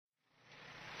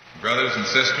Brothers and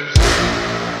sisters,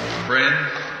 friends,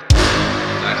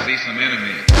 I see some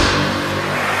enemies.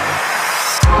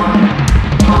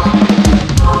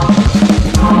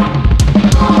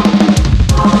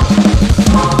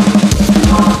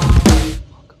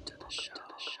 Welcome to the show.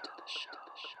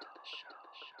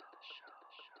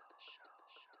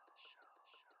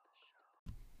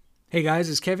 Hey guys,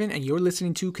 it's Kevin, and you're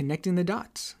listening to Connecting the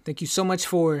Dots. Thank you so much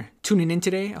for tuning in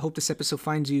today. I hope this episode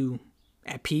finds you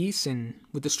at peace and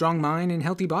with a strong mind and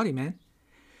healthy body, man.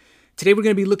 Today we're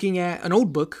going to be looking at an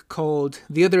old book called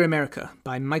The Other America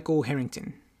by Michael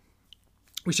Harrington.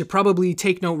 We should probably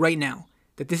take note right now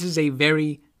that this is a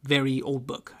very, very old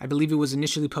book. I believe it was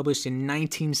initially published in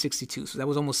 1962, so that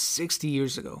was almost 60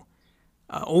 years ago.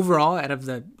 Overall, out of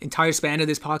the entire span of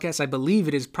this podcast, I believe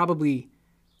it is probably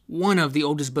one of the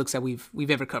oldest books that we've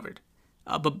ever covered.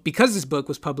 But because this book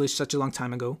was published such a long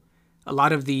time ago, a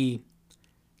lot of the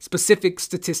specific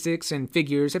statistics and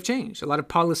figures have changed. A lot of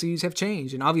policies have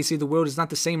changed. And obviously the world is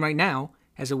not the same right now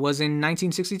as it was in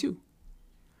 1962.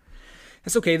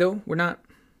 That's okay though. We're not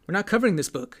covering this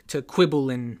book to quibble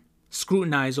and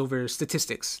scrutinize over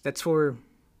statistics. That's for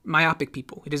myopic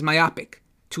people. It is myopic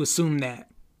to assume that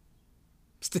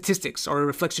statistics are a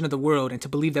reflection of the world and to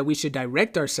believe that we should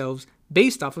direct ourselves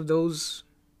based off of those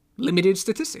limited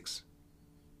statistics.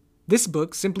 This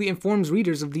book simply informs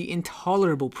readers of the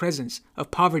intolerable presence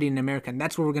of poverty in America, and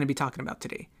that's what we're going to be talking about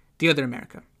today, The Other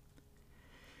America.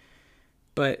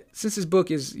 But since this book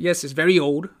is very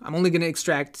old, I'm only going to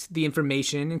extract the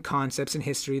information and concepts and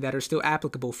history that are still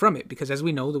applicable from it, because as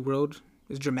we know, the world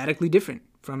is dramatically different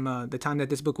from the time that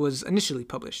this book was initially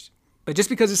published. But just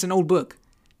because it's an old book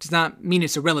does not mean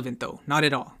it's irrelevant, though. Not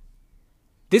at all.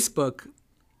 This book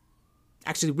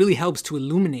actually really helps to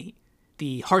illuminate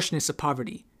the harshness of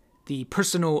poverty, the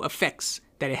personal effects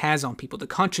that it has on people, the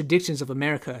contradictions of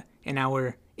America and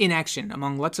our inaction,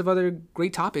 among lots of other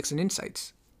great topics and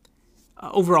insights.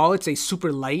 Overall, it's a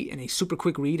super light and a super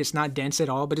quick read. It's not dense at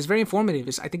all, but it's very informative.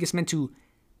 I think it's meant to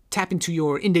tap into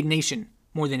your indignation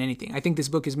more than anything. I think this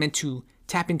book is meant to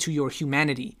tap into your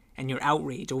humanity and your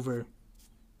outrage over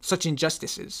such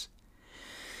injustices.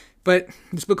 But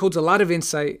this book holds a lot of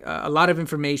insight, a lot of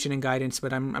information and guidance,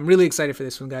 but I'm really excited for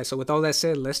this one, guys. So with all that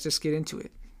said, let's just get into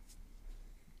it.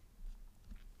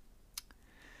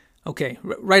 Okay,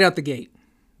 right out the gate,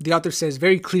 the author says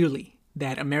very clearly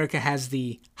that America has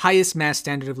the highest mass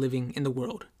standard of living in the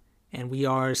world, and we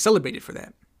are celebrated for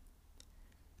that.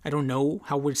 I don't know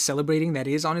how we're celebrating that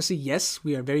is, honestly. Yes,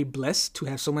 we are very blessed to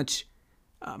have so much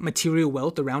material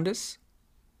wealth around us,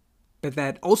 but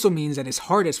that also means that it's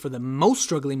hardest for the most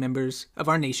struggling members of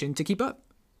our nation to keep up.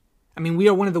 I mean, we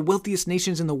are one of the wealthiest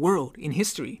nations in the world in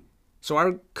history, so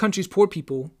our country's poor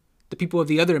people, the people of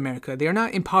the other America, they are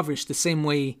not impoverished the same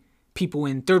way people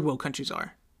in third world countries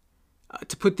are.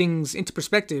 To put things into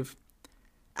perspective,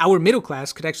 our middle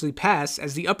class could actually pass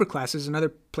as the upper classes in other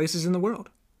places in the world.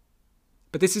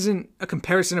 But this isn't a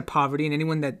comparison of poverty, and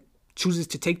anyone that chooses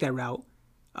to take that route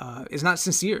is not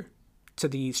sincere to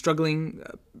the struggling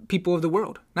people of the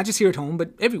world, not just here at home,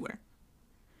 but everywhere.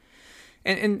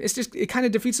 And it kind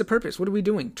of defeats the purpose. What are we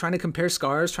doing? Trying to compare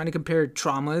scars, trying to compare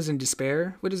traumas and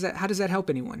despair? How does that help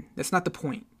anyone? That's not the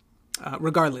point.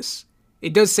 Regardless,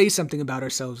 it does say something about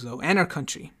ourselves, though, and our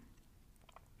country.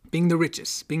 Being the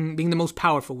richest, being the most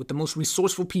powerful, with the most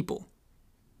resourceful people.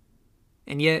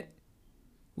 And yet,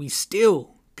 we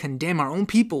still condemn our own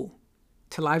people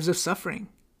to lives of suffering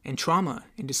and trauma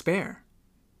and despair.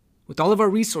 With all of our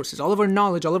resources, all of our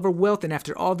knowledge, all of our wealth, and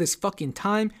after all this fucking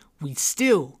time, we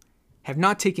still have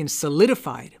not taken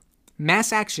solidified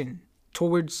mass action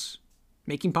towards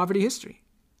making poverty history.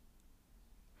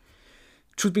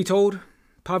 Truth be told,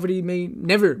 poverty may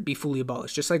never be fully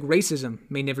abolished, just like racism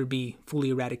may never be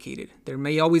fully eradicated. There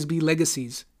may always be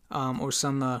legacies or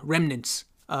some remnants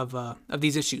of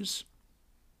these issues.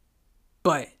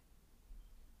 But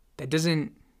that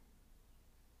doesn't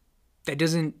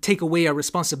take away our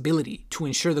responsibility to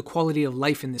ensure the quality of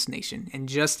life in this nation and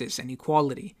justice and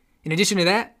equality. In addition to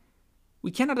that,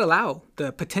 we cannot allow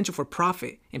the potential for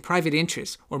profit and private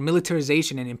interest or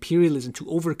militarization and imperialism to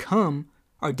overcome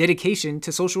our dedication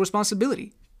to social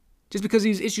responsibility. Just because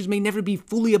these issues may never be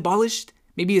fully abolished,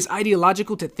 maybe it's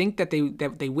ideological to think that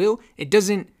they will, it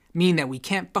doesn't mean that we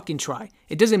can't fucking try.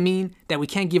 It doesn't mean that we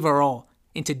can't give our all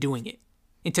into doing it,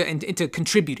 into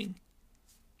contributing.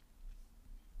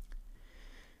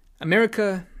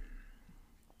 America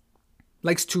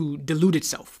likes to delude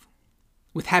itself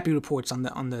with happy reports on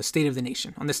the state of the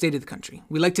nation, on the state of the country.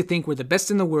 We like to think we're the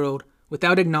best in the world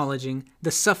without acknowledging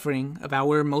the suffering of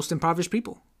our most impoverished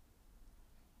people.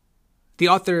 The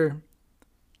author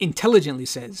intelligently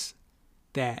says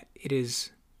that it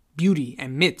is beauty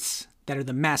and myths that are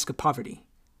the mask of poverty.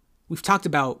 We've talked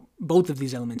about both of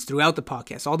these elements throughout the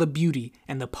podcast, all the beauty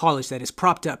and the polish that is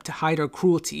propped up to hide our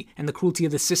cruelty and the cruelty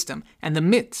of the system, and the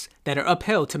myths that are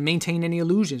upheld to maintain any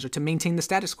illusions or to maintain the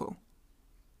status quo.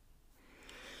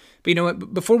 But you know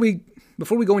what? Before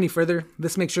we go any further,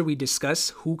 let's make sure we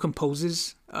discuss who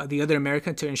composes the other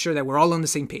America to ensure that we're all on the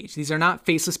same page. These are not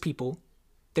faceless people.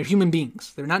 They're human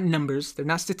beings. They're not numbers. They're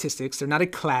not statistics. They're not a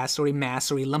class or a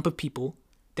mass or a lump of people.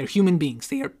 They're human beings.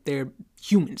 They're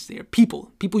humans. They are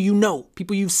people. People you know.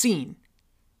 People you've seen.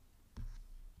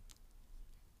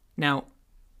 Now,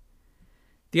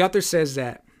 the author says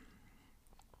that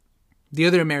the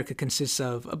other America consists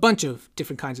of a bunch of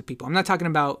different kinds of people. I'm not talking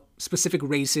about specific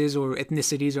races or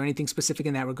ethnicities or anything specific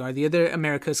in that regard. The other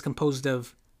America is composed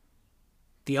of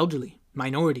the elderly,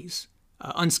 minorities,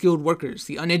 unskilled workers,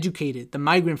 the uneducated, the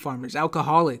migrant farmers,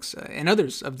 alcoholics, and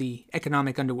others of the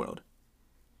economic underworld.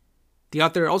 The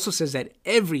author also says that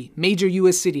every major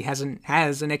U.S. city has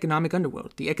an economic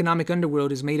underworld. The economic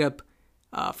underworld is made up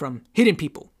from hidden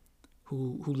people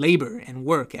who labor and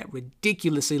work at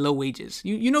ridiculously low wages.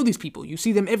 You know these people. You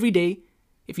see them every day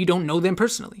if you don't know them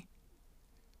personally.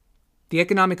 The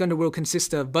economic underworld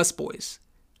consists of busboys,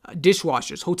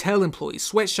 dishwashers, hotel employees,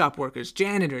 sweatshop workers,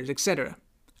 janitors, etc.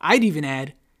 I'd even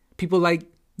add people like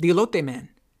the elote man,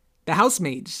 the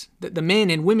housemaids, the men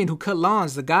and women who cut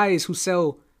lawns, the guys who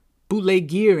sell bootleg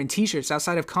gear and t-shirts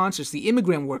outside of concerts, the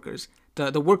immigrant workers,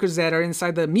 the workers that are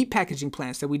inside the meat packaging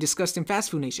plants that we discussed in Fast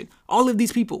Food Nation. All of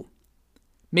these people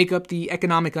make up the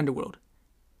economic underworld.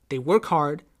 They work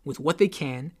hard with what they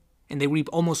can, and they reap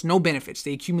almost no benefits.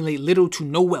 They accumulate little to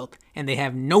no wealth, and they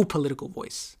have no political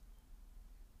voice.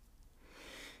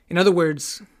 In other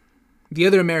words, the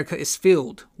other America is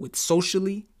filled with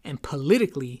socially and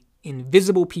politically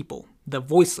invisible people, the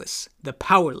voiceless, the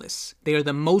powerless. They are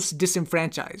the most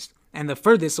disenfranchised and the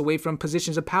furthest away from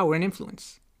positions of power and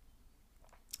influence.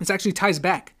 This actually ties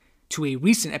back to a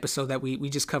recent episode that we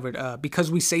just covered,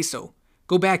 Because We Say So.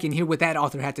 Go back and hear what that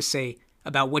author had to say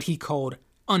about what he called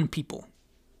unpeople.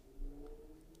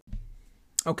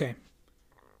 Okay.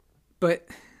 But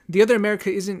the other America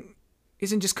isn't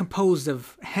just composed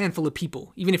of a handful of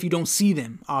people, even if you don't see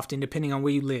them often, depending on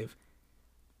where you live.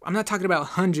 I'm not talking about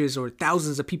hundreds or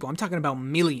thousands of people. I'm talking about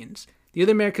millions. The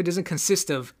other America doesn't consist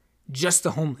of just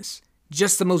the homeless,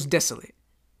 just the most desolate.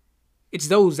 It's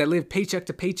those that live paycheck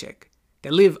to paycheck,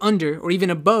 that live under or even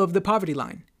above the poverty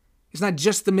line. It's not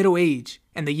just the middle age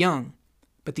and the young,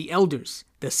 but the elders,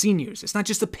 the seniors. It's not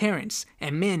just the parents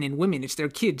and men and women. It's their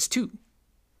kids too.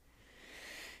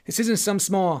 This isn't some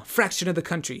small fraction of the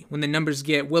country when the numbers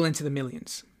get well into the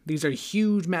millions. These are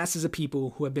huge masses of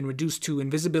people who have been reduced to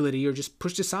invisibility or just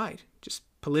pushed aside, just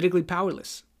politically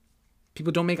powerless.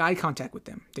 People don't make eye contact with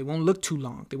them. They won't look too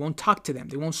long. They won't talk to them.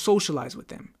 They won't socialize with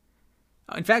them.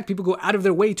 In fact, people go out of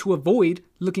their way to avoid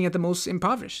looking at the most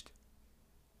impoverished.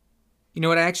 You know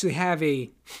what? I actually have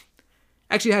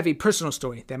a personal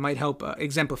story that might help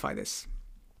exemplify this.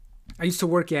 I used to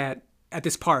work at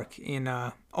this park in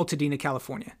Altadena,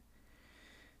 California.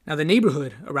 Now, the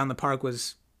neighborhood around the park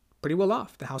was pretty well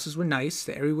off. The houses were nice.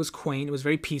 The area was quaint. It was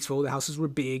very peaceful. The houses were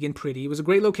big and pretty. It was a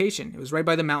great location. It was right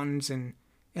by the mountains and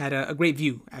it had a great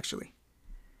view, actually.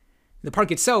 The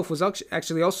park itself was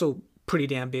actually also pretty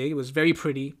damn big. It was very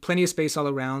pretty. Plenty of space all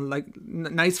around, like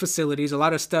nice facilities, a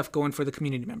lot of stuff going for the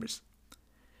community members.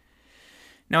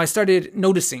 Now, I started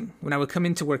noticing when I would come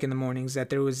into work in the mornings that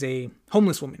there was a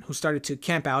homeless woman who started to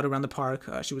camp out around the park.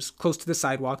 She was close to the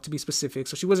sidewalk, to be specific.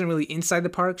 So she wasn't really inside the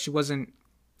park. She wasn't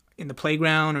in the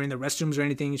playground or in the restrooms or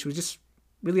anything. She was just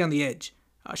really on the edge.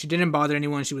 She didn't bother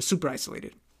anyone. She was super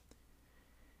isolated.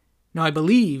 Now, I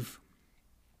believe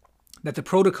that the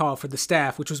protocol for the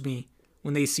staff, which was me,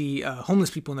 when they see homeless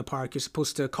people in the park, you're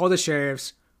supposed to call the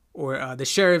sheriffs, or the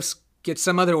sheriffs get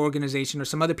some other organization or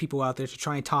some other people out there to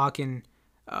try and talk and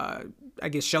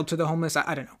shelter the homeless.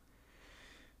 I don't know.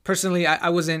 Personally, I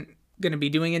wasn't going to be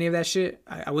doing any of that shit.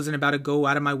 I wasn't about to go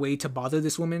out of my way to bother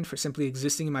this woman for simply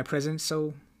existing in my presence.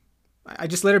 So I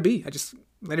just let her be. I just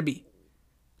let her be.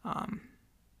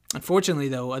 Unfortunately,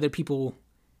 though, other people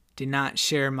did not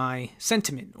share my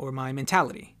sentiment or my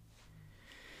mentality.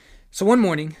 So one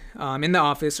morning, I'm in the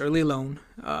office early alone,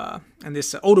 and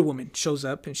this older woman shows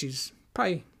up, and she's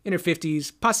probably in her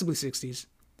 50s, possibly 60s.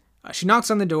 She knocks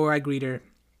on the door. I greet her.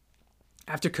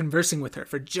 After conversing with her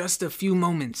for just a few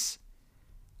moments,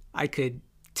 I could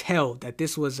tell that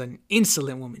this was an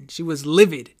insolent woman. She was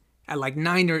livid at like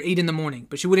 9 or 8 in the morning,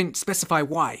 but she wouldn't specify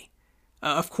why.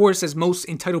 Of course, as most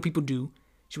entitled people do,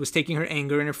 she was taking her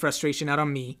anger and her frustration out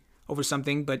on me over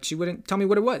something, but she wouldn't tell me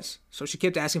what it was. So she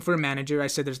kept asking for a manager. I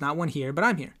said, there's not one here, but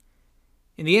I'm here.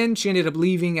 In the end, she ended up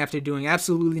leaving after doing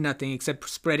absolutely nothing except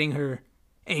spreading her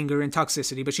anger and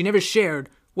toxicity, but she never shared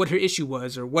what her issue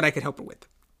was or what I could help her with.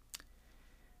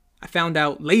 I found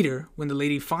out later, when the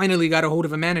lady finally got a hold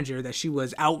of a manager, that she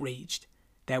was outraged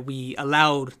that we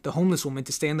allowed the homeless woman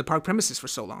to stay on the park premises for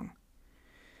so long.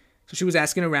 So she was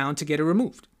asking around to get her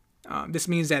removed. This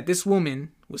means that this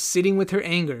woman was sitting with her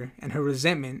anger and her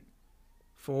resentment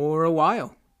for a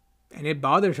while. And it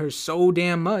bothered her so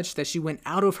damn much that she went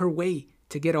out of her way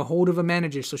to get a hold of a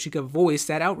manager so she could voice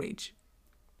that outrage.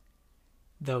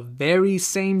 The very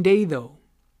same day, though,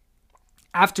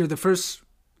 after the first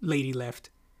lady left,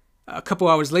 a couple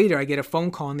hours later, I get a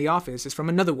phone call in the office. It's from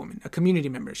another woman, a community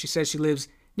member. She says she lives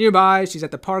nearby, she's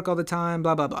at the park all the time,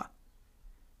 blah, blah, blah.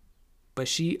 But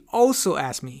she also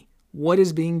asked me what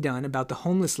is being done about the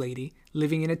homeless lady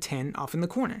living in a tent off in the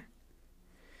corner.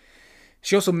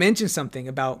 She also mentioned something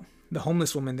about the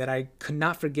homeless woman that I could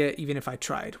not forget even if I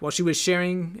tried. While she was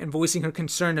sharing and voicing her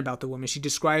concern about the woman, she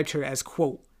described her as,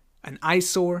 quote, an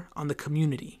eyesore on the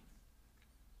community.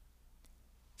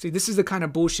 See, this is the kind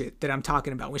of bullshit that I'm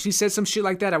talking about. When she said some shit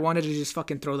like that, I wanted to just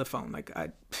fucking throw the phone. Like,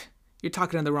 you're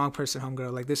talking to the wrong person,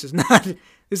 homegirl. Like, this is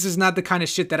not the kind of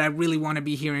shit that I really want to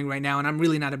be hearing right now, and I'm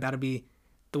really not about to be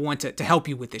the one to help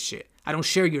you with this shit. I don't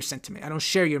share your sentiment. I don't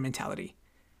share your mentality.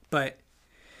 But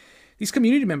these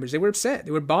community members, they were upset.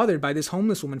 They were bothered by this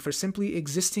homeless woman for simply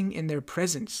existing in their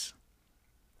presence.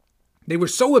 They were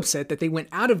so upset that they went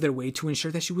out of their way to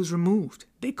ensure that she was removed.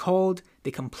 They called,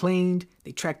 they complained,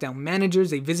 they tracked down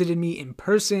managers, they visited me in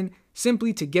person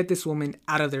simply to get this woman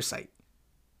out of their sight.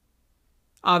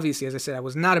 Obviously, as I said, I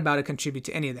was not about to contribute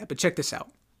to any of that, but check this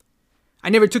out. I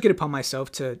never took it upon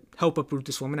myself to help uproot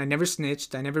this woman. I never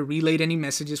snitched. I never relayed any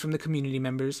messages from the community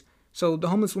members. So the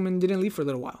homeless woman didn't leave for a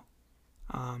little while.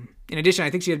 In addition,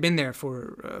 I think she had been there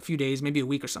for a few days, maybe a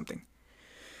week or something.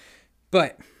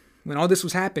 But when all this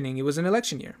was happening, it was an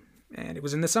election year, and it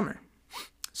was in the summer.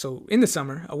 So in the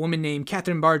summer, a woman named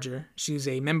Catherine Barger, she's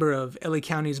a member of LA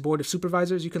County's Board of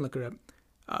Supervisors, you can look her up.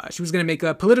 She was going to make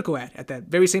a political ad at that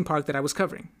very same park that I was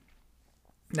covering.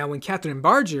 Now, when Catherine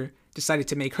Barger decided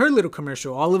to make her little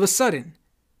commercial, all of a sudden,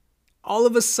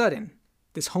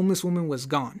 this homeless woman was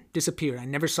gone, disappeared. I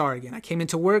never saw her again. I came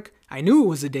into work, I knew it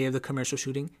was the day of the commercial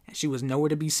shooting, and she was nowhere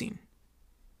to be seen.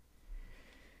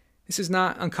 This is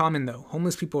not uncommon, though.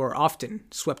 Homeless people are often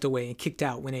swept away and kicked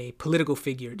out when a political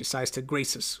figure decides to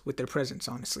grace us with their presence,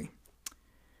 honestly.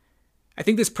 I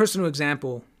think this personal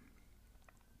example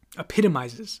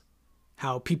epitomizes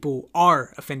how people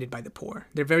are offended by the poor.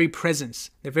 Their very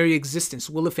presence, their very existence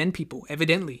will offend people,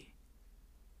 evidently.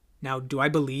 Now, do I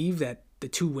believe that the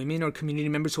two women or community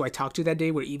members who I talked to that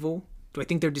day were evil? Do I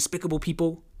think they're despicable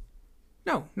people?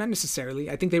 No, not necessarily.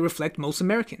 I think they reflect most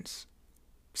Americans.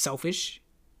 Selfish,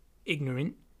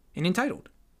 ignorant, and entitled.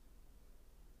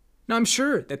 Now, I'm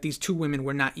sure that these two women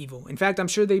were not evil. In fact, I'm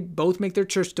sure they both make their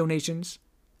church donations.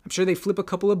 I'm sure they flip a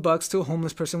couple of bucks to a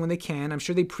homeless person when they can. I'm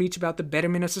sure they preach about the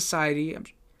betterment of society.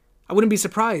 I wouldn't be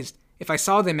surprised if I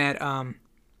saw them at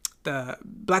the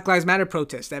Black Lives Matter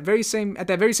protest at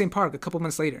that very same park a couple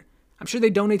months later. I'm sure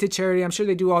they donate to charity. I'm sure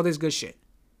they do all this good shit.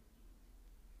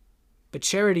 But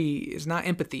charity is not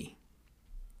empathy.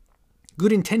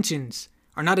 Good intentions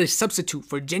are not a substitute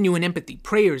for genuine empathy.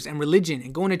 Prayers and religion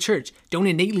and going to church don't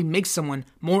innately make someone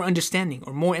more understanding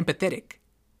or more empathetic.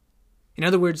 In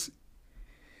other words,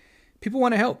 people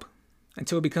want to help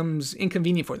until it becomes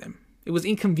inconvenient for them. It was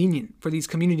inconvenient for these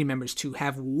community members to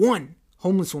have one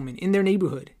homeless woman in their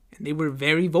neighborhood, and they were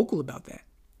very vocal about that.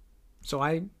 So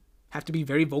I have to be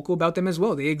very vocal about them as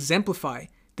well. They exemplify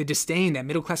the disdain that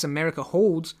middle-class America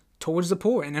holds towards the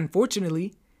poor, and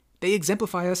unfortunately, they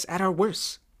exemplify us at our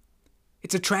worst.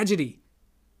 It's a tragedy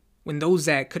when those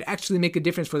that could actually make a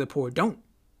difference for the poor don't,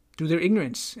 through their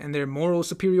ignorance and their moral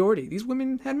superiority. These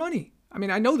women had money. I mean,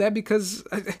 I know that because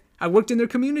I worked in their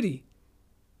community.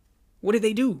 What did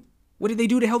they do? What did they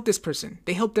do to help this person?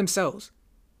 They helped themselves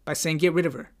by saying, get rid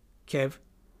of her, Kev.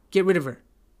 Get rid of her,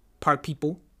 park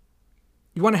people.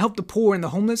 You want to help the poor and the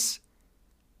homeless,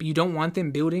 but you don't want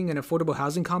them building an affordable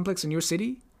housing complex in your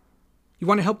city? You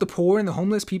want to help the poor and the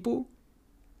homeless people,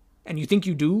 and you think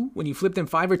you do when you flip them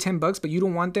 $5 or $10, but you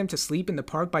don't want them to sleep in the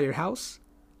park by your house?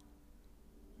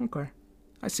 Okay,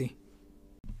 I see.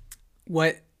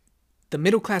 What the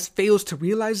middle class fails to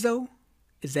realize, though,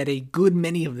 is that a good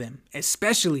many of them,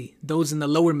 especially those in the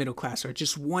lower middle class, are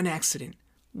just one accident,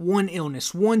 one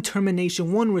illness, one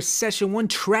termination, one recession, one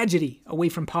tragedy away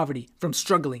from poverty, from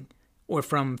struggling, or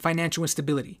from financial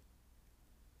instability.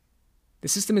 The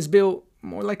system is built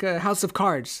more like a house of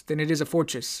cards than it is a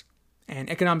fortress, and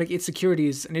economic insecurity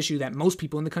is an issue that most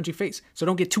people in the country face. So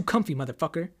don't get too comfy,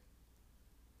 motherfucker.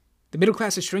 The middle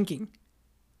class is shrinking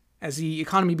as the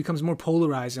economy becomes more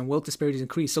polarized and wealth disparities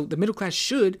increase. So the middle class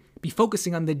should be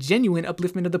focusing on the genuine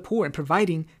upliftment of the poor and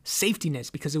providing safety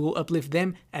nets because it will uplift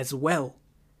them as well.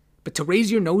 But to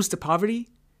raise your nose to poverty,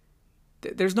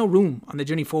 there's no room on the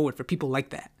journey forward for people like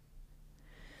that.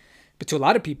 But to a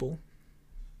lot of people,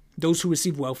 those who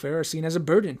receive welfare are seen as a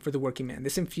burden for the working man.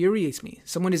 This infuriates me.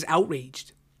 Someone is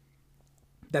outraged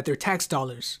that their tax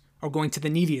dollars are going to the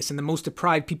neediest and the most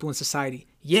deprived people in society.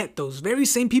 Yet those very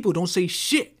same people don't say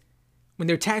shit when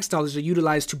their tax dollars are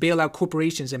utilized to bail out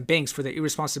corporations and banks for their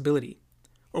irresponsibility,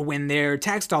 or when their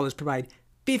tax dollars provide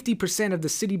 50% of the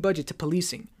city budget to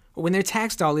policing, or when their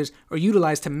tax dollars are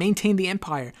utilized to maintain the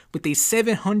empire with a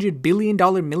 $700 billion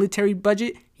military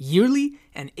budget yearly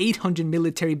and 800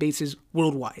 military bases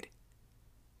worldwide.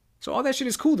 So all that shit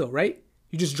is cool though, right?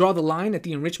 You just draw the line at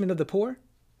the enrichment of the poor?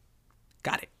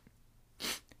 Got it.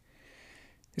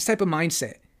 This type of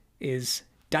mindset is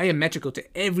diametrical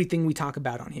to everything we talk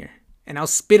about on here. And I'll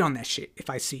spit on that shit if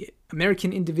I see it.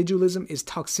 American individualism is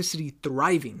toxicity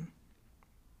thriving.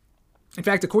 In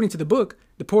fact, according to the book,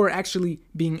 the poor are actually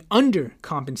being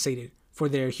undercompensated for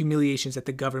their humiliations that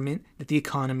the government, that the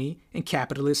economy, and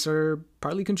capitalists are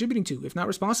partly contributing to, if not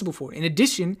responsible for, in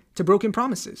addition to broken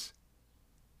promises.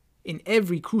 In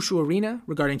every crucial arena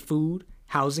regarding food,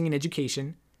 housing, and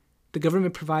education, the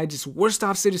government provides its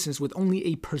worst-off citizens with only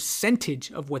a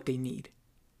percentage of what they need.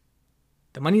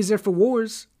 The money is there for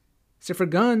wars. It's there for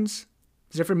guns.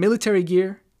 It's there for military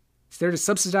gear. It's there to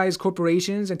subsidize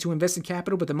corporations and to invest in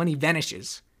capital, but the money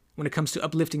vanishes when it comes to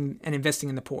uplifting and investing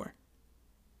in the poor.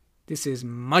 This is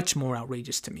much more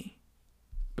outrageous to me.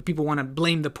 But people want to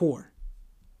blame the poor.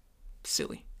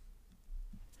 Silly.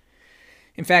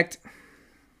 In fact,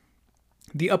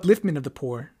 the upliftment of the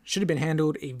poor should have been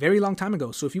handled a very long time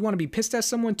ago. So if you want to be pissed at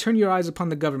someone, turn your eyes upon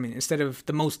the government instead of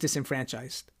the most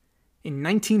disenfranchised. In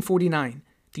 1949,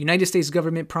 the United States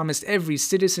government promised every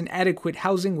citizen adequate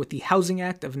housing with the Housing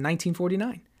Act of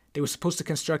 1949. They were supposed to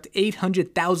construct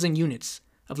 800,000 units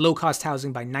of low-cost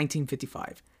housing by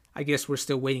 1955. I guess we're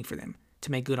still waiting for them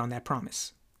to make good on that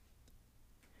promise.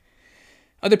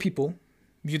 Other people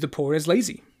view the poor as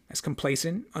lazy, as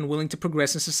complacent, unwilling to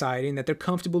progress in society, and that they're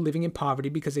comfortable living in poverty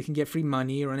because they can get free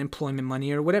money or unemployment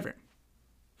money or whatever.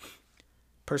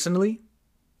 Personally,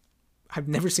 I've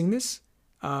never seen this.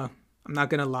 I'm not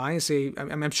going to lie and say,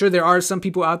 I'm sure there are some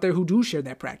people out there who do share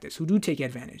that practice, who do take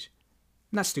advantage.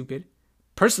 I'm not stupid.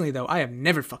 Personally, though, I have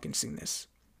never fucking seen this.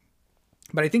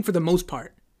 But I think for the most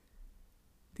part,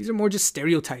 these are more just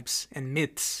stereotypes and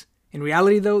myths. In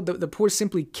reality, though, the poor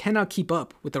simply cannot keep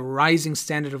up with the rising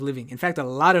standard of living. In fact, a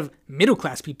lot of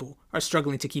middle-class people are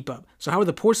struggling to keep up. So how are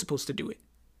the poor supposed to do it?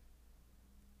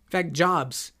 In fact,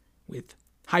 jobs with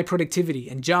high productivity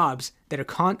and jobs that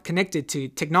are connected to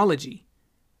technology,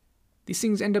 these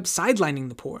things end up sidelining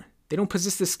the poor. They don't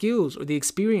possess the skills or the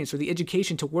experience or the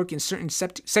education to work in certain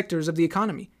sectors of the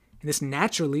economy. And this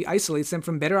naturally isolates them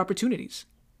from better opportunities.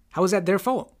 How is that their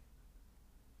fault?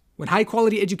 When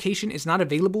high-quality education is not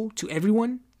available to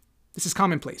everyone, this is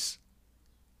commonplace.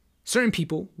 Certain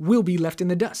people will be left in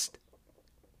the dust.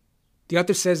 The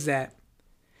author says that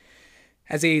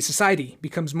as a society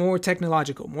becomes more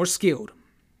technological, more skilled,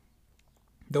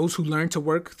 those who learn to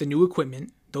work the new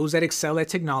equipment, those that excel at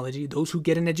technology, those who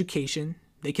get an education,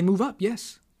 they can move up,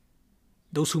 yes.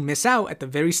 Those who miss out at the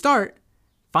very start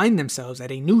find themselves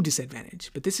at a new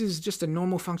disadvantage. But this is just a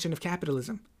normal function of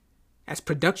capitalism. As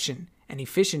production and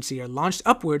efficiency are launched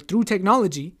upward through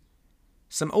technology,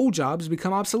 some old jobs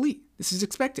become obsolete. This is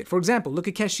expected. For example, look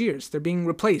at cashiers. They're being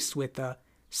replaced with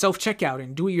self-checkout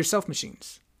and do-it-yourself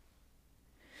machines.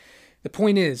 The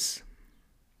point is,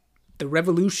 the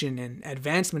revolution and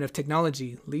advancement of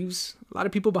technology leaves a lot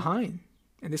of people behind,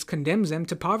 and this condemns them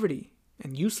to poverty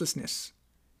and uselessness,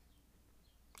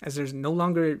 as there's no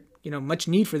longer, much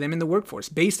need for them in the workforce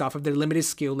based off of their limited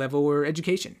skill level or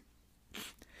education.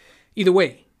 Either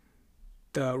way,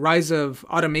 the rise of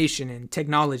automation and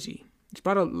technology has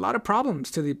brought a lot of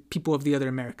problems to the people of the other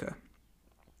America.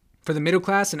 For the middle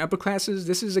class and upper classes,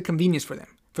 this is a convenience for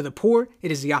them. For the poor,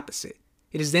 it is the opposite.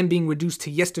 It is them being reduced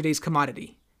to yesterday's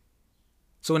commodity.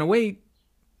 So in a way,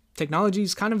 technology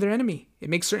is kind of their enemy. It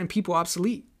makes certain people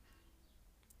obsolete.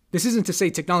 This isn't to say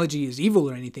technology is evil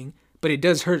or anything, but it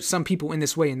does hurt some people in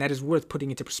this way, and that is worth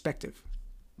putting into perspective.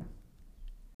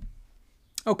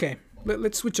 Okay,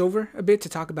 let's switch over a bit to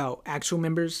talk about actual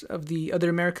members of the Other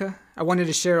America. I wanted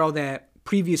to share all that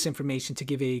previous information to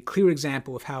give a clear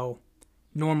example of how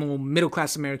normal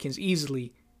middle-class Americans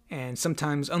easily and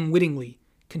sometimes unwittingly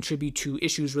contribute to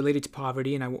issues related to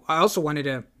poverty. And I also wanted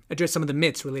to address some of the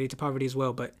myths related to poverty as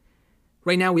well. But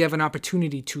right now we have an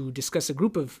opportunity to discuss a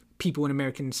group of people in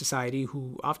American society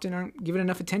who often aren't given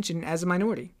enough attention as a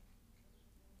minority.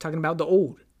 Talking about the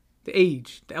old, the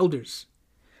aged, the elders.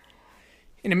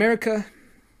 In America,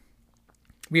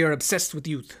 we are obsessed with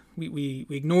youth. We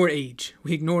ignore age.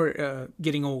 We ignore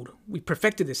getting old. We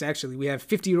perfected this, actually. We have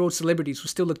 50-year-old celebrities who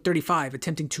still look 35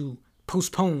 attempting to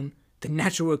postpone the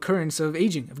natural occurrence of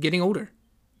aging, of getting older.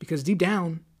 Because deep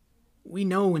down, we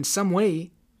know in some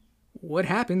way what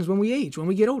happens when we age, when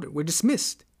we get older. We're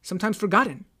dismissed, sometimes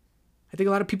forgotten. I think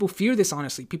a lot of people fear this,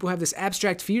 honestly. People have this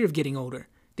abstract fear of getting older.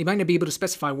 They might not be able to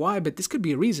specify why, but this could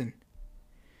be a reason.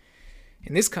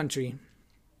 In this country,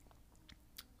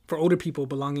 for older people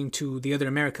belonging to the other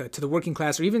America, to the working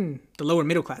class, or even the lower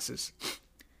middle classes,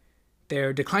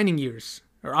 their declining years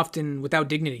are often without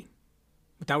dignity,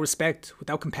 without respect,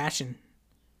 without compassion.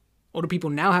 Older people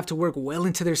now have to work well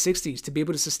into their 60s to be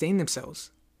able to sustain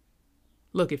themselves.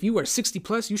 Look, if you are 60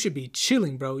 plus, you should be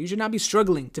chilling, bro. You should not be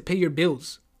struggling to pay your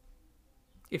bills.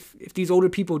 If these older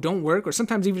people don't work, or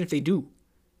sometimes even if they do,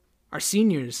 our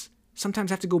seniors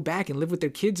sometimes have to go back and live with their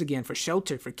kids again for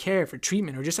shelter, for care, for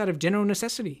treatment, or just out of general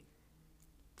necessity.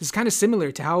 This is kind of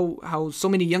similar to how so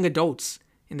many young adults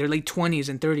in their late 20s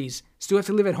and 30s still have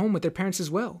to live at home with their parents as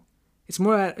well. It's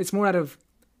more out of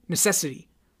necessity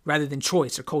rather than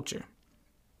choice or culture.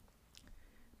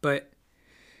 But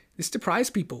this deprives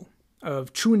people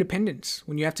of true independence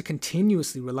when you have to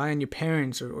continuously rely on your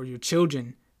parents or your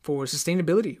children for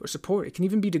sustainability or support. It can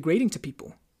even be degrading to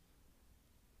people.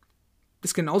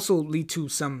 This can also lead to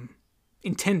some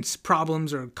intense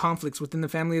problems or conflicts within the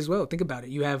family as well. Think about it.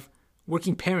 You have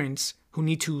working parents who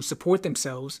need to support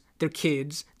themselves, their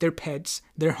kids, their pets,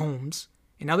 their homes,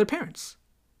 and now their parents.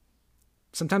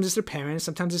 Sometimes it's their parents,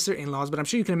 sometimes it's their in-laws, but I'm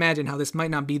sure you can imagine how this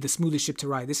might not be the smoothest ship to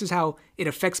ride. This is how it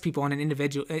affects people on an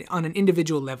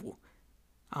individual level.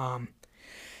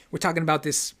 We're talking about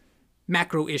this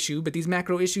macro issue, but these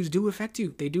macro issues do affect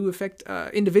you. They do affect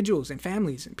individuals and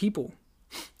families and people.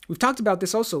 We've talked about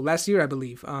this also last year, I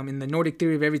believe, in the Nordic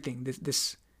theory of everything.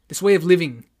 This way of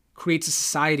living creates a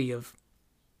society of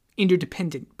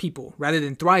interdependent people rather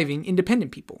than thriving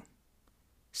independent people.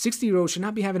 60-year-olds should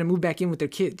not be having to move back in with their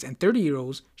kids, and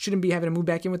 30-year-olds shouldn't be having to move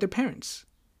back in with their parents.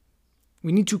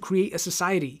 We need to create a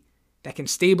society that can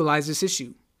stabilize this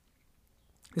issue.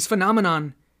 This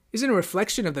phenomenon isn't a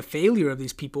reflection of the failure of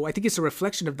these people. I think it's a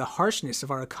reflection of the harshness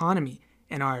of our economy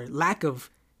and our lack of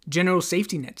general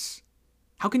safety nets.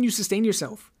 How can you sustain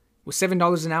yourself with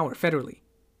 $7 an hour federally?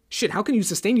 Shit, how can you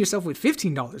sustain yourself with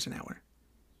 $15 an hour?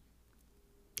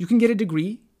 You can get a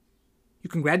degree, you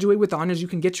can graduate with honors, you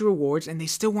can get your awards, and they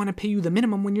still want to pay you the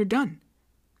minimum when you're done.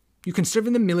 You can serve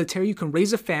in the military, you can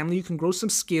raise a family, you can grow some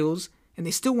skills, and they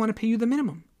still want to pay you the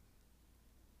minimum.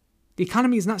 The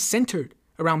economy is not centered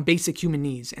around basic human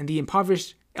needs, and the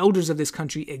impoverished elders of this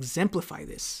country exemplify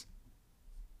this.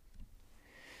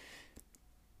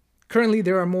 Currently,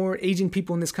 there are more aging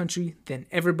people in this country than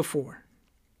ever before.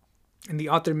 And the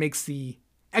author makes the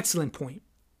excellent point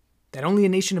that only a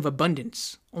nation of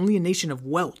abundance, only a nation of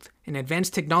wealth and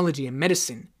advanced technology and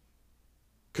medicine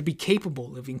could be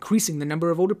capable of increasing the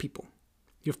number of older people.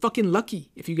 You're fucking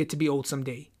lucky if you get to be old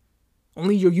someday.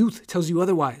 Only your youth tells you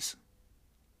otherwise.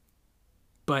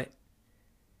 But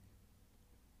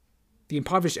the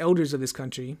impoverished elders of this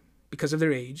country, because of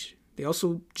their age, they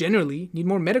also generally need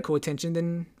more medical attention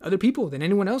than other people, than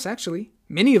anyone else actually.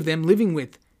 Many of them living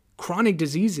with chronic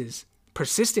diseases,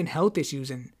 persistent health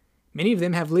issues, and many of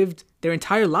them have lived their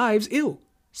entire lives ill.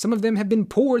 Some of them have been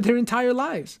poor their entire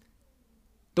lives.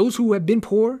 Those who have been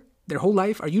poor their whole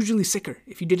life are usually sicker,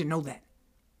 if you didn't know that.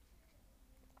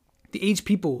 The aged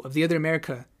people of the other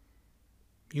America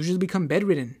usually become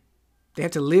bedridden. They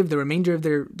have to live the remainder of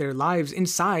their lives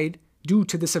inside due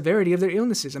to the severity of their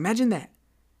illnesses. Imagine that.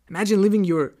 Imagine living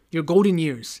your golden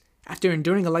years after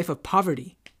enduring a life of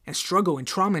poverty and struggle and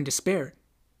trauma and despair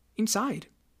inside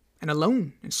and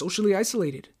alone and socially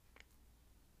isolated.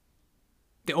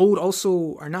 The old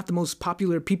also are not the most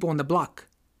popular people on the block.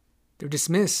 They're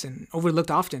dismissed and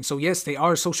overlooked often, so yes, they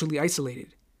are socially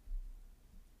isolated.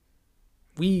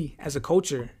 We, as a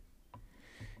culture,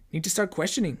 need to start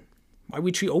questioning why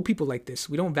we treat old people like this.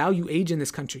 We don't value age in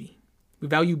this country. We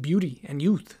value beauty and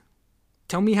youth.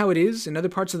 Tell me how it is in other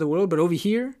parts of the world, but over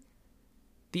here,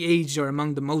 the aged are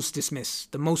among the most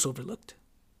dismissed, the most overlooked.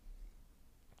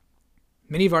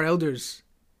 Many of our elders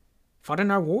fought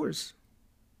in our wars.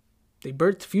 They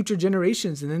birthed future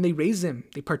generations and then they raised them.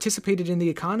 They participated in the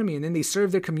economy and then they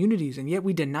served their communities, and yet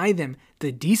we deny them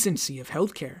the decency of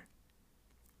healthcare.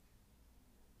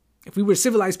 If we were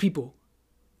civilized people,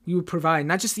 we would provide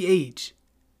not just the aged,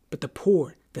 but the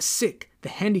poor, the sick, the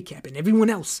handicapped, and everyone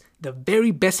else the very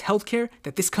best healthcare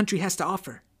that this country has to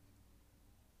offer.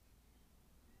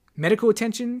 Medical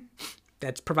attention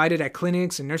that's provided at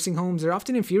clinics and nursing homes are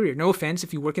often inferior. No offense,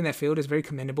 if you work in that field, it's very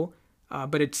commendable,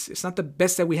 but it's not the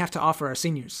best that we have to offer our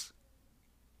seniors.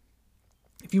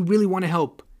 If you really want to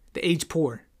help the aged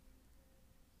poor,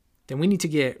 then we need to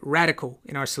get radical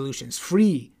in our solutions.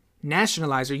 Free,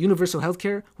 nationalized, or universal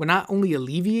healthcare will not only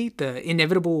alleviate the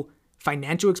inevitable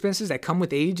financial expenses that come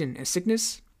with age and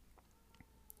sickness,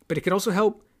 but it could also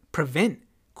help prevent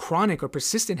chronic or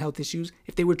persistent health issues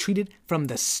if they were treated from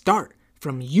the start,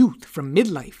 from youth, from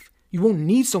midlife. You won't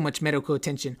need so much medical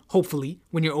attention, hopefully,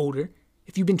 when you're older,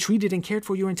 if you've been treated and cared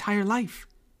for your entire life.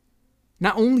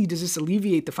 Not only does this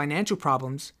alleviate the financial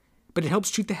problems, but it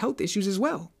helps treat the health issues as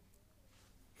well.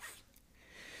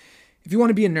 If you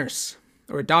want to be a nurse,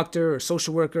 or a doctor, or a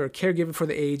social worker, or a caregiver for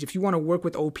the aged, if you want to work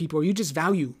with old people, or you just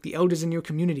value the elders in your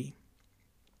community,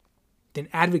 then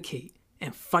advocate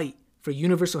and fight for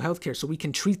universal healthcare so we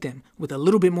can treat them with a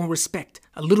little bit more respect,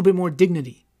 a little bit more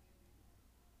dignity.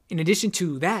 In addition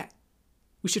to that,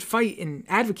 we should fight and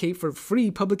advocate for free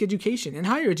public education and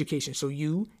higher education so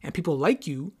you and people like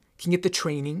you can get the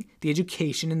training, the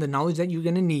education, and the knowledge that you're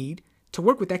going to need to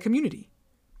work with that community.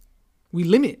 We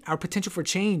limit our potential for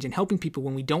change and helping people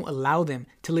when we don't allow them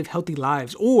to live healthy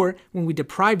lives or when we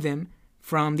deprive them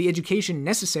from the education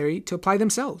necessary to apply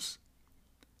themselves.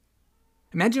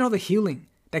 Imagine all the healing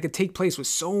that could take place with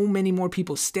so many more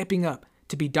people stepping up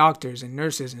to be doctors and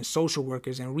nurses and social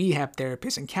workers and rehab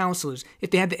therapists and counselors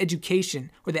if they had the education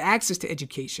or the access to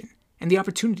education and the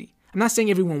opportunity. I'm not saying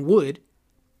everyone would,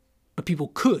 but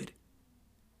people could.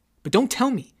 But don't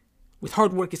tell me with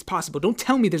hard work it's possible. Don't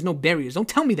tell me there's no barriers. Don't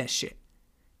tell me that shit.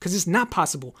 Because it's not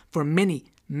possible for many,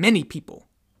 many people.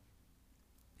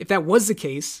 If that was the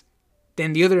case,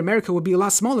 then the other America would be a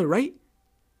lot smaller, right?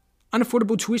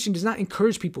 Unaffordable tuition does not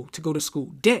encourage people to go to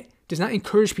school. Debt does not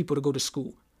encourage people to go to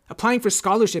school. Applying for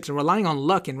scholarships and relying on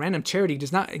luck and random charity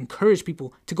does not encourage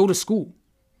people to go to school.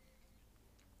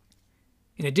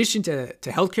 In addition to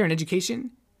healthcare and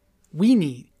education, we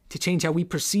need to change how we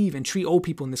perceive and treat old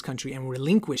people in this country and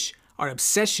relinquish our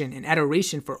obsession and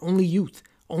adoration for only youth,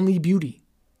 only beauty.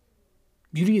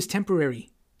 Beauty is temporary.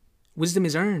 Wisdom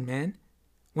is earned, man.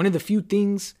 One of the few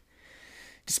things,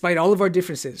 despite all of our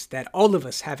differences, that all of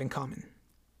us have in common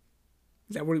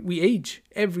is that we age.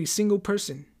 Every single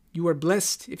person. You are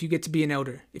blessed if you get to be an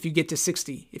elder, if you get to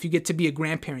 60, if you get to be a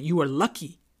grandparent. You are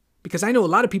lucky, because I know a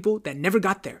lot of people that never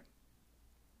got there.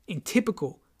 In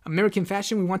typical American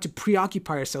fashion, we want to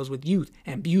preoccupy ourselves with youth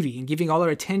and beauty and giving all our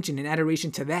attention and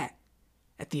adoration to that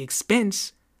at the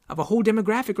expense of a whole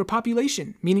demographic or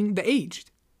population, meaning the aged.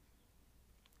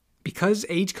 Because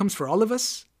age comes for all of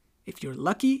us, if you're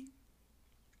lucky,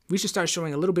 we should start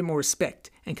showing a little bit more respect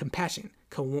and compassion,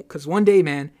 because one day,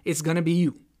 man, it's going to be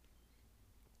you.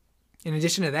 In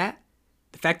addition to that,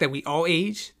 the fact that we all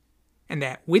age and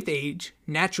that with age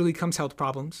naturally comes health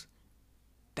problems,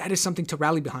 that is something to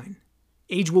rally behind.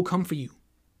 Age will come for you.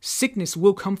 Sickness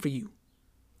will come for you.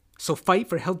 So fight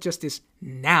for health justice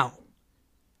now.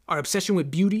 Our obsession with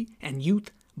beauty and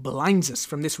youth blinds us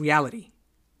from this reality.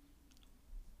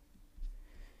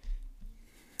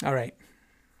 All right.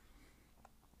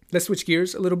 Let's switch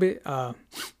gears a little bit.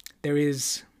 There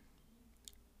is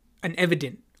an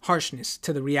evident harshness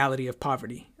to the reality of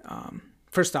poverty.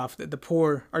 First off, the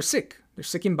poor are sick. They're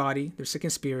sick in body. They're sick in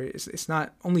spirit. It's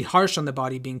not only harsh on the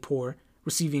body being poor,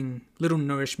 receiving little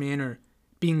nourishment or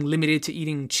being limited to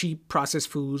eating cheap processed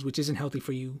foods, which isn't healthy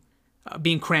for you,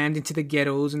 being crammed into the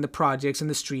ghettos and the projects and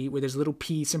the street where there's little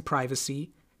peace and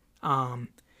privacy.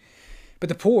 But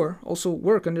the poor also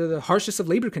work under the harshest of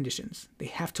labor conditions. They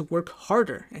have to work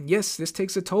harder. And yes, this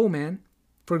takes a toll, man.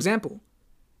 For example,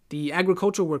 the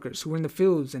agricultural workers who are in the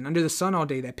fields and under the sun all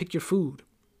day that pick your food,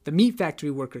 the meat factory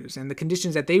workers and the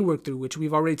conditions that they work through, which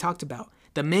we've already talked about,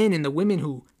 the men and the women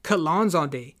who cut lawns all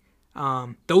day,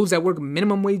 those that work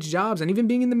minimum wage jobs, and even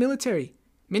being in the military.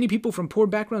 Many people from poor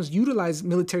backgrounds utilize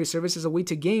military service as a way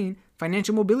to gain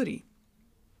financial mobility.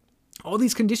 All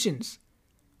these conditions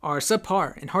are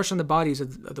subpar and harsh on the bodies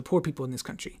of the poor people in this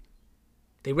country.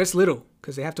 They rest little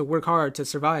because they have to work hard to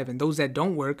survive, and those that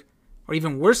don't work are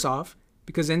even worse off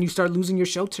because then you start losing your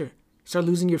shelter, start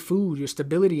losing your food, your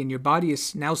stability, and your body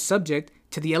is now subject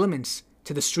to the elements,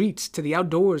 to the streets, to the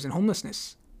outdoors, and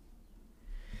homelessness.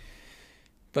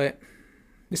 But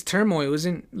this turmoil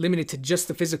isn't limited to just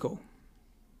the physical.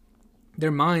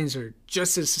 Their minds are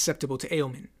just as susceptible to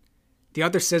ailment. The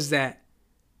author says that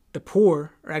the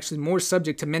poor are actually more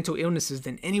subject to mental illnesses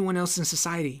than anyone else in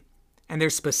society, and their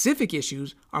specific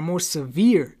issues are more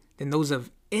severe than those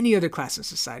of any other class in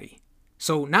society.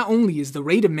 So not only is the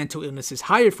rate of mental illnesses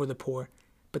higher for the poor,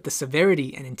 but the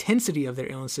severity and intensity of their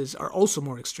illnesses are also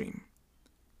more extreme.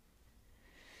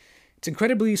 It's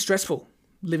incredibly stressful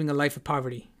living a life of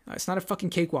poverty. It's not a fucking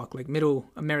cakewalk like middle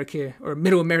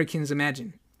Americans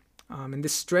imagine. And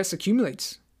this stress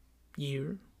accumulates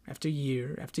year after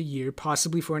year after year,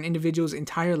 possibly for an individual's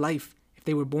entire life if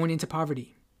they were born into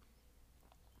poverty.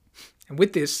 And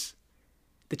with this,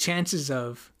 the chances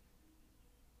of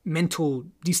mental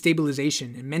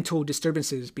destabilization and mental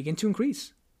disturbances begin to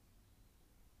increase.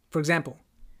 For example,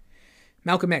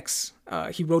 Malcolm X,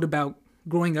 he wrote about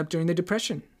growing up during the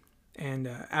Depression. And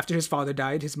after his father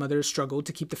died, his mother struggled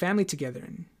to keep the family together.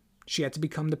 And she had to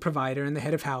become the provider and the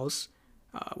head of house,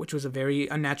 which was a very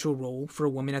unnatural role for a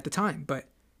woman at the time. But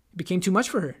it became too much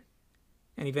for her.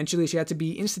 And eventually she had to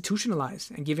be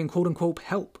institutionalized and given quote-unquote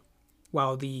help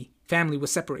while the family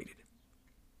was separated.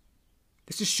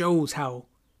 This just shows how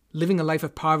living a life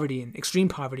of poverty and extreme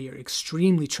poverty are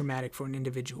extremely traumatic for an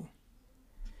individual.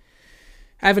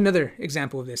 I have another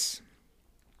example of this.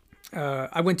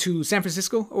 I went to San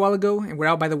Francisco a while ago, and we're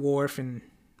out by the wharf, and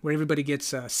where everybody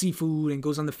gets seafood and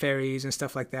goes on the ferries and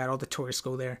stuff like that. All the tourists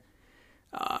go there.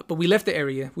 But we left the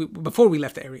area. Before we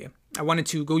left the area, I wanted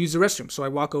to go use the restroom, so I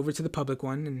walk over to the public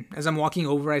one, and as I'm walking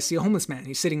over, I see a homeless man.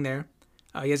 He's sitting there.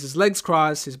 He has his legs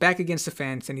crossed, his back against the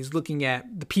fence, and he's looking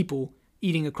at the people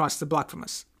eating across the block from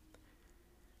us.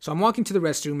 So I'm walking to the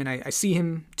restroom, and I see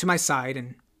him to my side,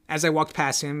 and as I walked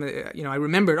past him, I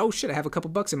remembered, oh shit, I have a couple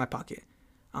bucks in my pocket.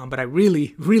 But I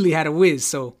really, really had a whiz.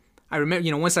 So I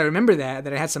remember, once I remember that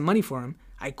I had some money for him,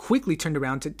 I quickly turned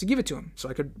around to give it to him so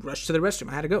I could rush to the restroom.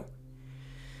 I had to go.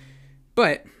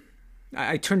 But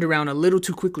I turned around a little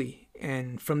too quickly.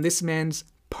 And from this man's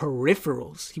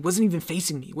peripherals, he wasn't even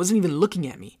facing me. He wasn't even looking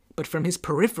at me. But from his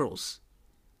peripherals,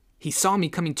 he saw me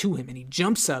coming to him and he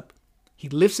jumps up. He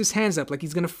lifts his hands up like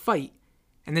he's going to fight.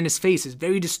 And then his face is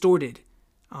very distorted.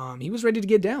 He was ready to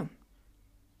get down.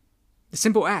 The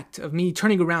simple act of me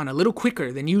turning around a little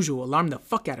quicker than usual alarmed the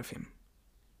fuck out of him.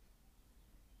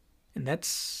 And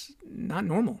that's not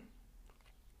normal.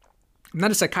 I'm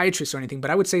not a psychiatrist or anything, but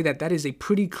I would say that is a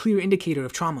pretty clear indicator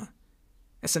of trauma.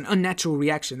 That's an unnatural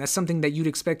reaction. That's something that you'd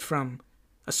expect from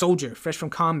a soldier fresh from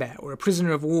combat, or a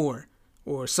prisoner of war,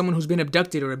 or someone who's been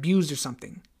abducted or abused or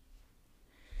something.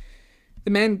 The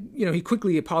man, he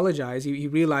quickly apologized. He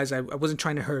realized I wasn't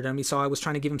trying to hurt him. He saw I was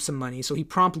trying to give him some money, so he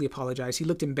promptly apologized. He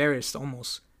looked embarrassed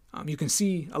almost. You can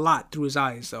see a lot through his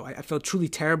eyes, though. I felt truly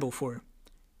terrible for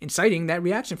inciting that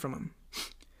reaction from him.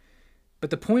 But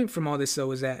the point from all this,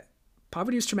 though, is that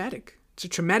poverty is traumatic. It's a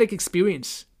traumatic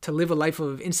experience to live a life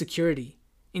of insecurity,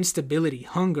 instability,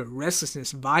 hunger,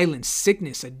 restlessness, violence,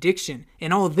 sickness, addiction,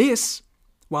 and all this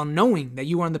while knowing that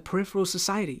you are in the peripheral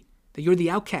society, that you're the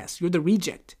outcast, you're the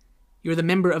reject. You're the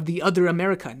member of the other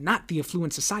America, not the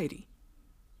affluent society.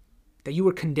 That you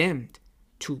were condemned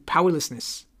to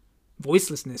powerlessness,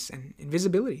 voicelessness, and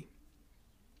invisibility.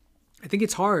 I think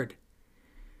it's hard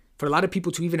for a lot of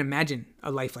people to even imagine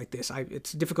a life like this.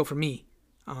 It's difficult for me,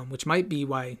 which might be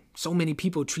why so many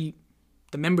people treat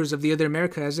the members of the other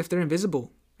America as if they're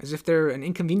invisible, as if they're an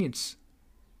inconvenience.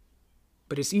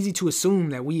 But it's easy to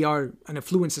assume that we are an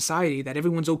affluent society, that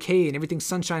everyone's okay and everything's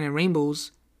sunshine and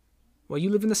rainbows, while you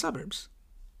live in the suburbs.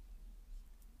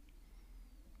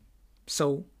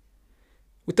 So,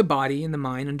 with the body and the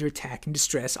mind under attack and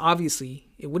distress, obviously,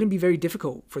 it wouldn't be very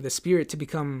difficult for the spirit to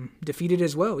become defeated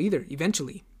as well, either,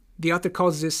 eventually. The author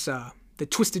calls this the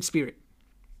twisted spirit.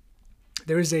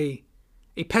 There is a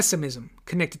pessimism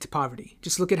connected to poverty.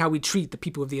 Just look at how we treat the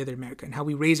people of the other America and how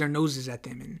we raise our noses at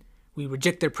them and we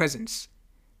reject their presence.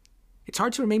 It's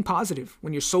hard to remain positive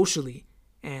when you're socially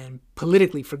and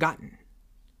politically forgotten.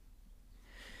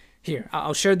 Here,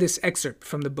 I'll share this excerpt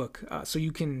from the book so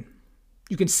you can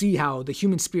see how the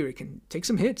human spirit can take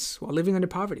some hits while living under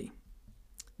poverty.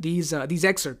 These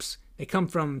excerpts, they come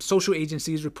from social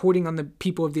agencies reporting on the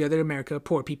people of the other America,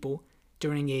 poor people,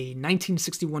 during a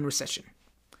 1961 recession.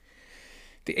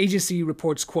 The agency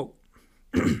reports, quote,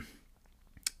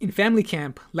 "In family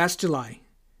camp last July,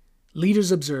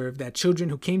 leaders observed that children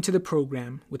who came to the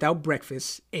program without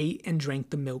breakfast ate and drank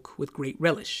the milk with great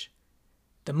relish.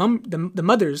 The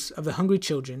mothers of the hungry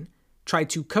children tried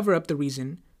to cover up the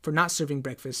reason for not serving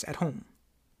breakfast at home.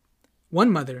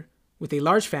 One mother, with a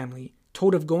large family,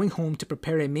 told of going home to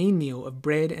prepare a main meal of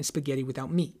bread and spaghetti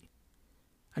without meat.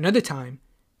 Another time,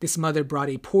 this mother brought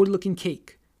a poor-looking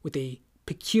cake with a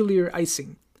peculiar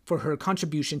icing for her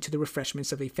contribution to the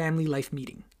refreshments of a family life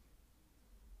meeting.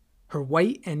 Her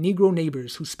white and Negro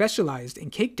neighbors who specialized in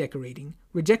cake decorating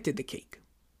rejected the cake.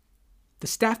 The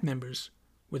staff members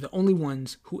were the only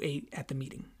ones who ate at the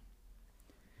meeting."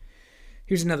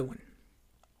 Here's another one.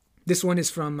 This one is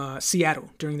from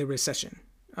Seattle during the recession.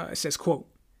 It says, quote,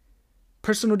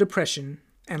 "Personal depression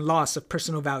and loss of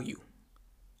personal value.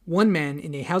 One man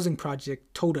in a housing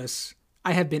project told us,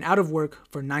 "I have been out of work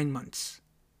for 9 months.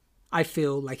 I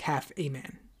feel like half a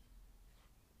man."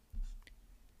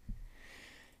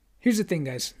 Here's the thing,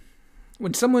 guys.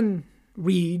 When someone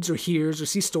reads or hears or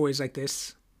sees stories like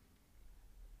this,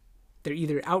 they're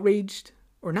either outraged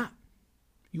or not.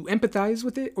 You empathize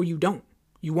with it or you don't.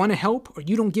 You want to help or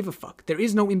you don't give a fuck. There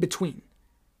is no in between.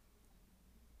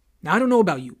 Now, I don't know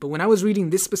about you, but when I was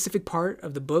reading this specific part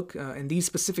of the book and these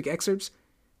specific excerpts,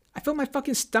 I felt my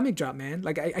fucking stomach drop, man.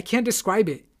 Like, I can't describe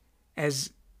it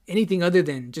as anything other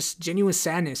than just genuine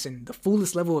sadness and the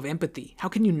fullest level of empathy. How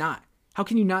can you not? How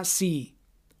can you not see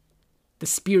the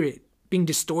spirit being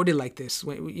distorted like this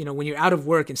when you're out of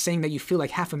work and saying that you feel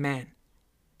like half a man?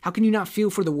 How can you not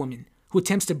feel for the woman who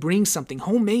attempts to bring something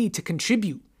homemade to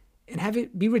contribute and have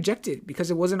it be rejected because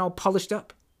it wasn't all polished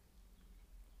up?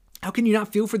 How can you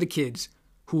not feel for the kids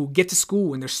who get to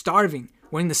school and they're starving,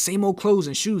 wearing the same old clothes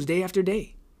and shoes day after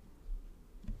day?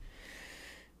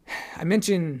 I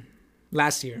mentioned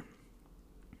last year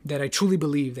that I truly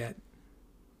believe that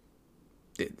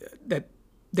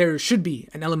there should be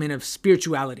an element of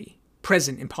spirituality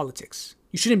present in politics.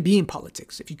 You shouldn't be in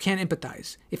politics if you can't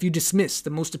empathize, if you dismiss the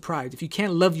most deprived, if you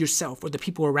can't love yourself or the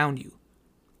people around you.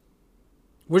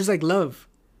 Words like love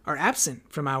are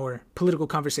absent from our political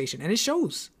conversation, and it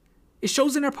shows. It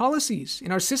shows in our policies,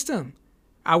 in our system,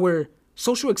 our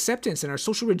social acceptance and our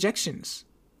social rejections.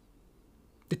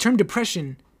 The term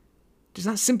depression does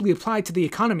not simply apply to the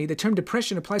economy. The term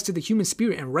depression applies to the human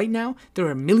spirit. And right now, there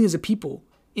are millions of people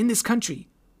in this country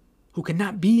who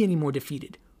cannot be any more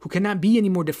defeated, who cannot be any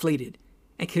more deflated,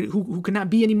 and who cannot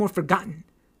be any more forgotten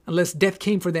unless death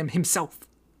came for them himself.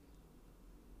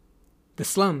 The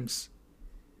slums,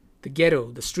 the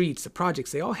ghetto, the streets, the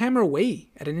projects, they all hammer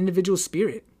away at an individual's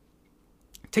spirit.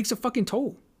 It takes a fucking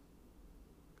toll.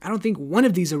 I don't think one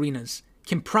of these arenas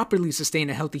can properly sustain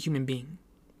a healthy human being.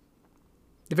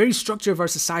 The very structure of our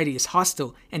society is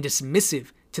hostile and dismissive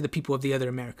to the people of the other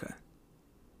America.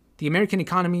 The American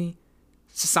economy,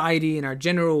 society, and our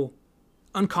general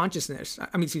unconsciousness,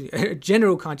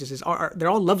 general consciousness, they're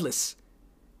all loveless.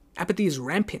 Apathy is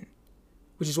rampant,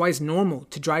 which is why it's normal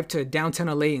to drive to downtown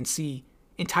LA and see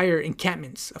entire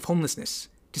encampments of homelessness,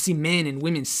 to see men and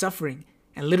women suffering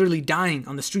and literally dying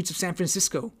on the streets of San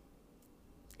Francisco.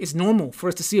 It's normal for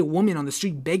us to see a woman on the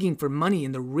street begging for money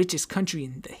in the richest country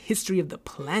in the history of the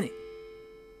planet.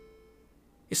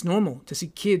 It's normal to see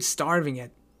kids starving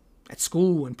at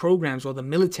school and programs while the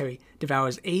military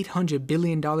devours $800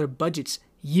 billion budgets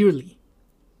yearly.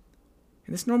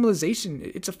 And this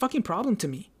normalization, it's a fucking problem to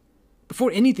me.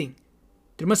 Before anything,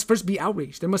 there must first be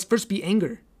outrage. There must first be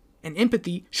anger. And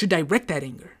empathy should direct that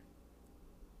anger.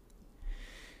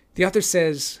 The author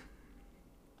says,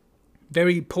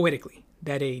 very poetically,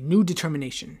 that a new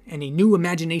determination and a new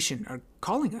imagination are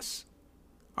calling us.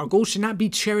 Our goal should not be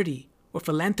charity or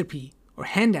philanthropy or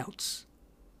handouts,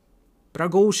 but our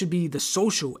goal should be the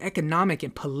social, economic,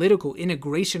 and political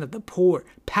integration of the poor.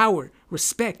 Power,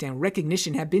 respect, and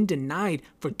recognition have been denied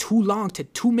for too long to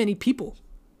too many people.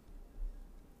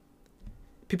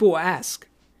 People will ask,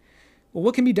 well,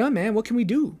 what can be done, man? What can we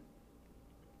do?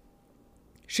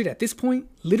 Shit, at this point,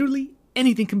 literally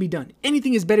anything can be done.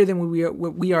 Anything is better than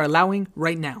what we are allowing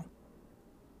right now.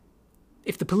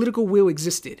 If the political will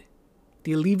existed,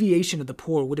 the alleviation of the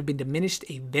poor would have been diminished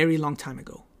a very long time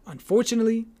ago.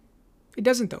 Unfortunately, it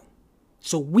doesn't though.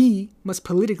 So we must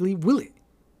politically will it.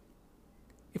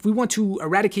 If we want to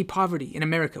eradicate poverty in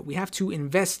America, we have to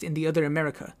invest in the other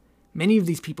America. Many of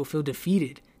these people feel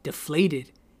defeated,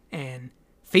 deflated, and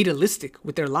fatalistic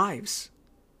with their lives.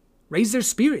 Raise their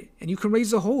spirit, and you can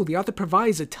raise the whole. The author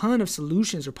provides a ton of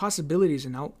solutions or possibilities,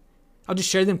 and I'll just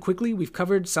share them quickly. We've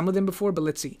covered some of them before, but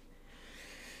let's see.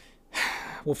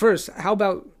 Well, first, how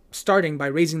about starting by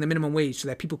raising the minimum wage so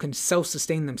that people can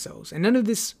self-sustain themselves? And none of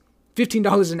this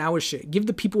 $15 an hour shit. Give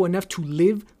the people enough to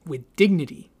live with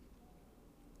dignity.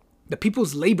 The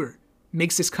people's labor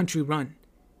makes this country run,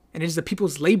 and it is the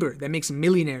people's labor that makes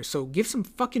millionaires, so give some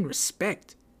fucking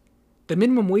respect. The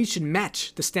minimum wage should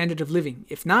match the standard of living.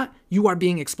 If not, you are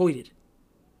being exploited.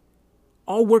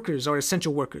 All workers are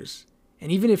essential workers.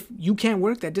 And even if you can't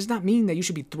work, that does not mean that you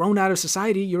should be thrown out of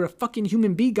society. You're a fucking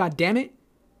human being, goddammit.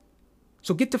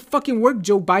 So get to fucking work,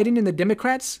 Joe Biden and the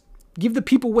Democrats. Give the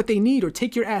people what they need or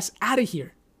take your ass out of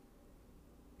here.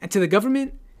 And to the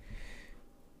government,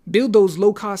 build those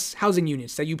low-cost housing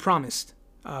units that you promised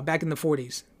back in the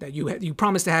 40s, that you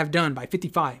promised to have done by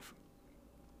 55.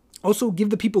 Also, give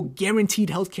the people guaranteed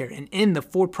healthcare and end the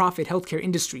for-profit healthcare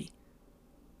industry.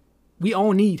 We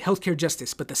all need healthcare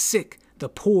justice, but the sick, the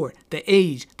poor, the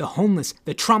aged, the homeless,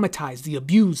 the traumatized, the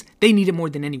abused, they need it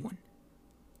more than anyone.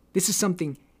 This is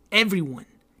something everyone,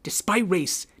 despite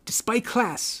race, despite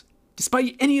class,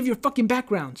 despite any of your fucking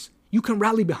backgrounds, you can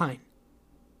rally behind.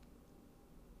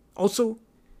 Also,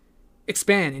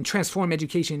 expand and transform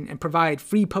education and provide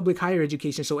free public higher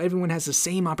education so everyone has the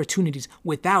same opportunities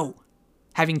without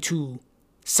having to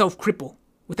self-cripple,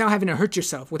 without having to hurt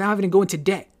yourself, without having to go into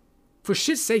debt. For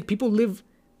shit's sake,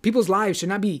 people's lives should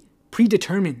not be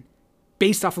predetermined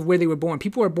based off of where they were born.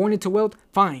 People are born into wealth,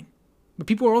 fine. But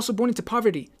people are also born into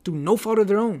poverty through no fault of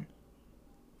their own.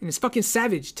 And it's fucking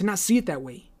savage to not see it that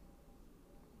way.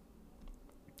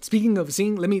 Speaking of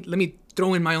seeing, let me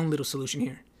throw in my own little solution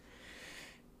here.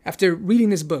 After reading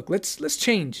this book, let's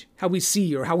change how we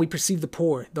see or how we perceive the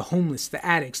poor, the homeless, the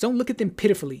addicts. Don't look at them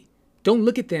pitifully. Don't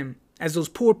look at them as those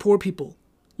poor people.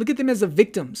 Look at them as the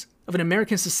victims of an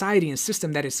American society and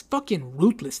system that is fucking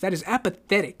ruthless, that is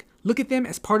apathetic. Look at them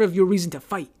as part of your reason to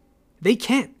fight. They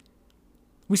can't.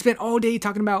 We spent all day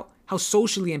talking about how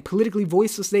socially and politically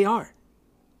voiceless they are.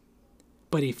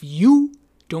 But if you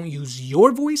don't use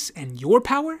your voice and your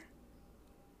power,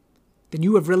 then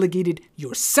you have relegated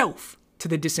yourself to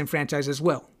the disenfranchised as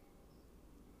well.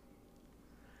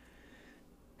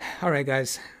 All right,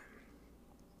 guys.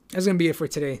 That's going to be it for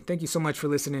today. Thank you so much for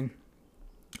listening.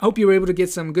 I hope you were able to get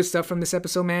some good stuff from this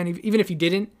episode, man. Even if you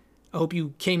didn't, I hope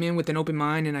you came in with an open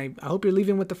mind, and I hope you're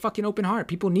leaving with a fucking open heart.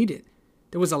 People need it.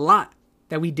 There was a lot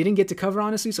that we didn't get to cover,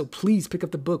 honestly, so please pick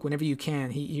up the book whenever you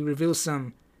can. He reveals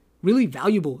some really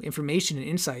valuable information and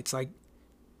insights, like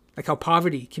how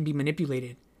poverty can be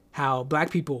manipulated, how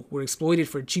black people were exploited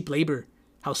for cheap labor,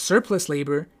 how surplus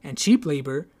labor and cheap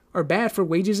labor are bad for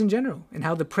wages in general, and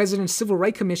how the President's Civil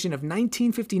Rights Commission of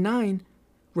 1959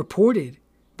 reported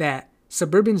that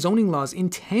suburban zoning laws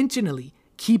intentionally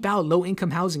keep out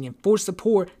low-income housing and force the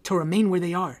poor to remain where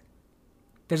they are.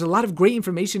 There's a lot of great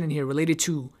information in here related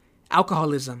to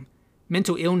alcoholism,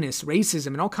 mental illness, racism,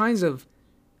 and all kinds of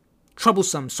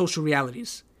troublesome social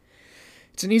realities.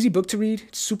 It's an easy book to read.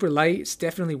 It's super light. It's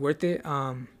definitely worth it.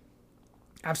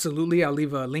 Absolutely. I'll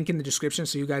leave a link in the description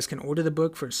so you guys can order the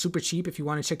book for super cheap if you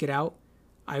want to check it out.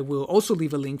 I will also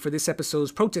leave a link for this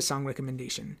episode's protest song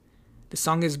recommendation. The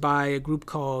song is by a group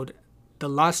called The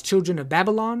Lost Children of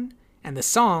Babylon, and the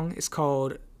song is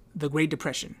called The Great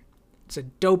Depression. It's a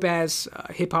dope-ass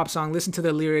hip-hop song. Listen to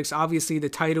the lyrics. Obviously, the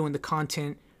title and the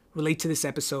content relate to this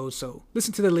episode, so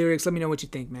listen to the lyrics. Let me know what you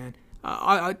think, man.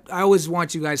 I always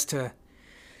want you guys to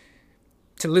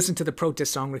listen to the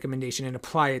protest song recommendation and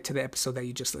apply it to the episode that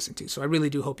you just listened to. So I really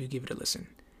do hope you give it a listen.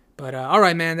 But all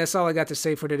right, man, that's all I got to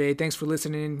say for today. Thanks for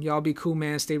listening. Y'all be cool,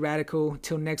 man. Stay radical.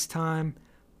 Until next time,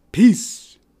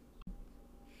 peace.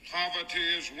 Poverty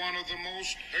is one of the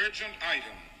most urgent items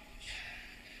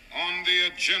on the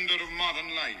agenda of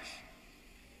modern life.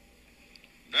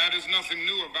 That is nothing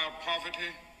new about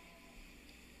poverty.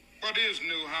 What is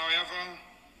new, however,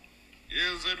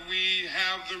 is that we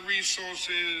have the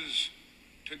resources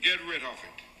to get rid of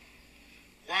it.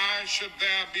 Why should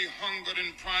there be hunger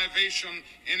and privation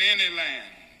in any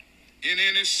land, in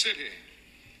any city,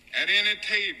 at any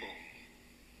table,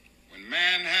 when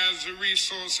man has the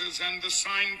resources and the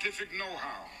scientific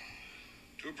know-how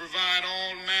to provide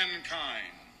all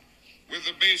mankind with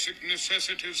the basic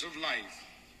necessities of life?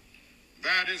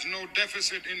 That is no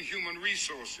deficit in human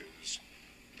resources.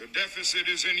 The deficit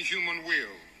is in human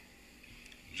will.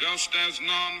 Just as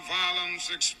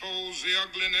nonviolence exposes the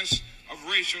ugliness of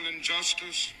racial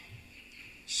injustice,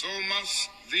 so must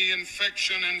the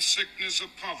infection and sickness of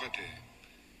poverty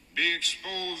be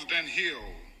exposed and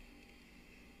healed